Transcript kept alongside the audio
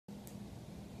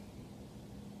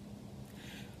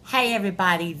Hey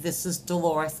everybody, this is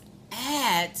Delores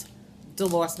at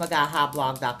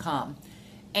DoloresMagahablog.com.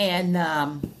 And I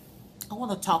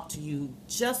want to talk to you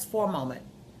just for a moment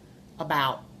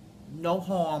about no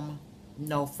harm,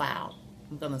 no foul.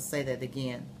 I'm going to say that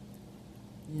again.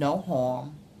 No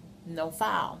harm, no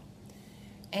foul.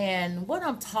 And what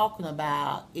I'm talking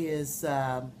about is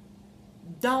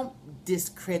don't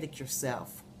discredit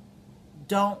yourself.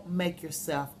 Don't make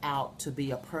yourself out to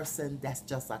be a person that's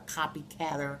just a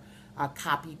copycatter, a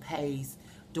copy paste,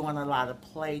 doing a lot of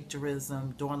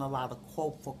plagiarism, doing a lot of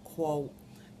quote for quote.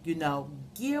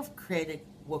 Give credit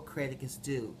what credit is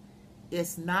due.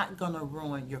 It's not going to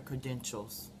ruin your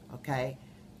credentials, okay?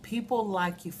 People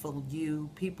like you for you,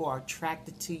 people are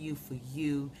attracted to you for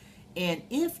you. And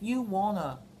if you want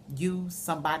to use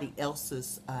somebody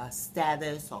else's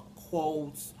status or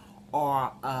quotes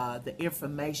or the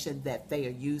information that they are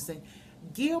using,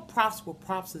 give props where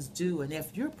props is due. And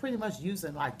if you're pretty much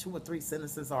using like 2 or 3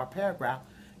 sentences or a paragraph,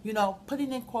 put it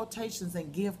in quotations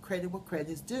and give credit where credit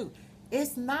is due.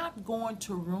 It's not going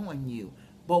to ruin you.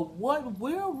 But what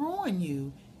will ruin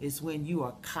you is when you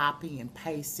are copying and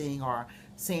pasting or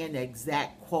saying the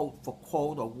exact quote for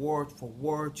quote or word for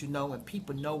word, and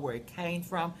people know where it came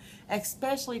from,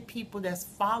 especially people that's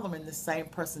following the same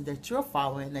person that you're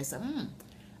following, and they say,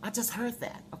 I just heard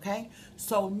that, okay?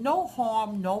 So no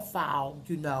harm, no foul,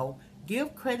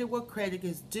 give credit where credit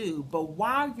is due, but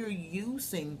while you're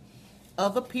using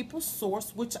other people's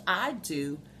source, which I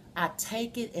do, I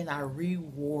take it and I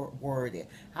reword it.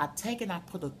 I take it and I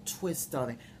put a twist on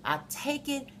it. I take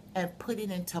it and put it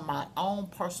into my own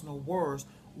personal words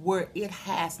where it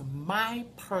has my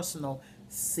personal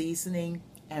seasoning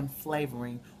and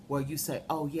flavoring where you say,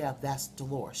 oh yeah, that's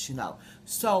Delores,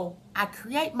 So I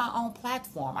create my own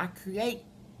platform. I create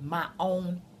my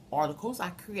own articles. I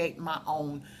create my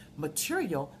own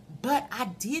material, but I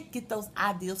did get those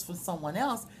ideas from someone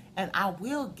else, and I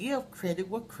will give credit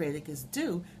where credit is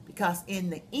due, because in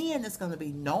the end it's going to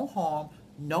be no harm,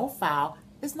 no foul.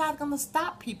 It's not going to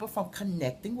stop people from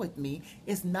connecting with me.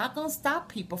 It's not going to stop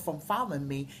people from following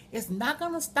me. It's not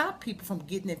going to stop people from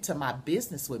getting into my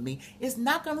business with me. It's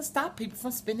not going to stop people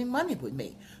from spending money with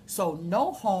me. So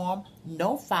no harm,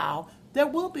 no foul. There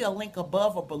will be a link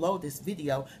above or below this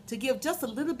video to give just a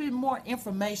little bit more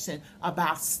information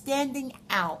about standing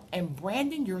out and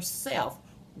branding yourself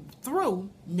through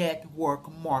network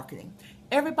marketing.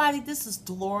 Everybody, this is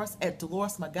Delores at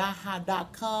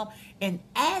DoloresMagaha.com. And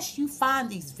as you find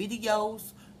these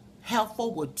videos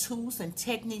helpful with tools and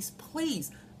techniques,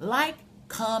 please like,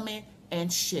 comment,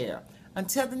 and share.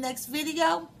 Until the next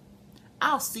video,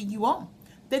 I'll see you on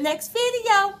the next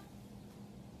video.